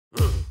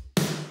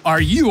Are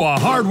you a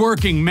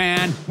hard-working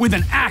man with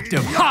an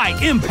active,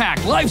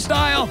 high-impact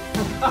lifestyle?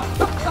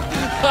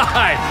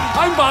 Hi,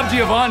 I'm Bob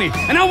Giovanni,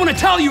 and I want to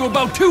tell you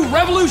about 2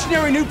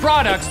 revolutionary new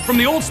products from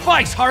the Old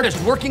Spice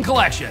hardest working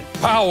collection.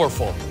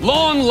 Powerful,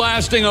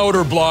 long-lasting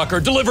odor blocker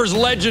delivers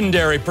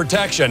legendary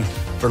protection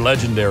for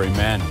legendary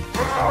men.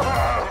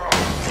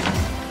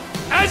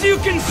 As you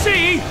can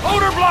see,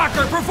 Odor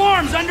Blocker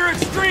performs under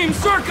extreme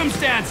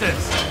circumstances.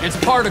 Its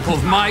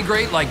particles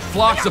migrate like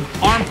flocks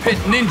of armpit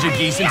ninja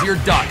geese into your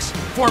ducts,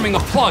 forming a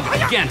plug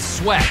against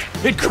sweat.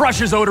 It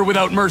crushes odor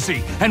without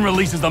mercy and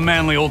releases the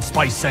manly Old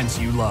Spice scents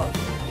you love.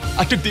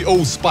 I took the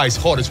Old Spice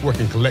hardest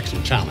working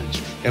collection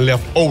challenge and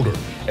left odor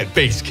at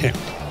base camp.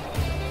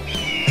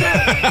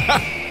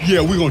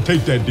 Yeah, we're gonna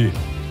take that deal.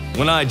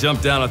 When I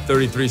jump down a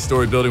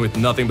 33-story building with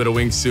nothing but a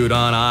wingsuit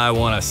on, I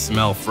want to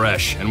smell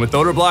fresh. And with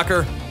odor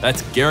blocker,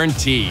 that's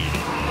guaranteed.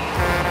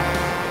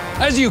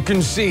 As you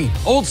can see,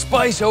 Old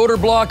Spice odor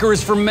blocker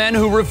is for men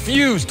who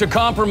refuse to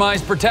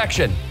compromise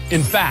protection.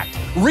 In fact,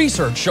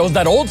 research shows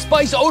that Old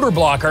Spice odor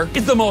blocker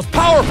is the most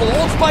powerful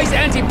Old Spice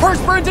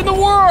antiperspirant in the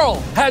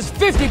world. Has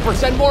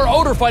 50% more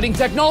odor fighting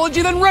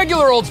technology than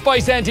regular Old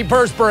Spice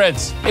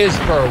antiperspirants. Is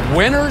for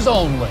winners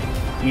only.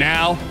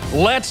 Now,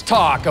 let's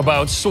talk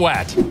about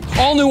sweat.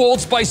 All new Old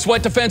Spice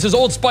Sweat Defense is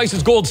Old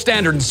Spice's gold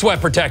standard in sweat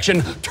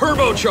protection,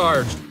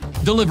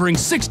 turbocharged, delivering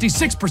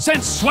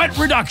 66% sweat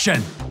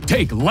reduction.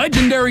 Take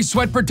legendary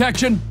sweat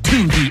protection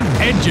to the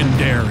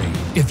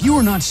edgendary. If you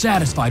are not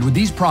satisfied with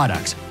these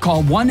products,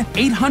 call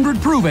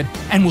 1-800-PROVE-IT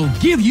and we'll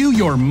give you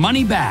your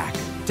money back.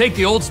 Take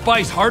the Old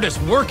Spice hardest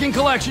working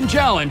collection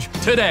challenge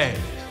today.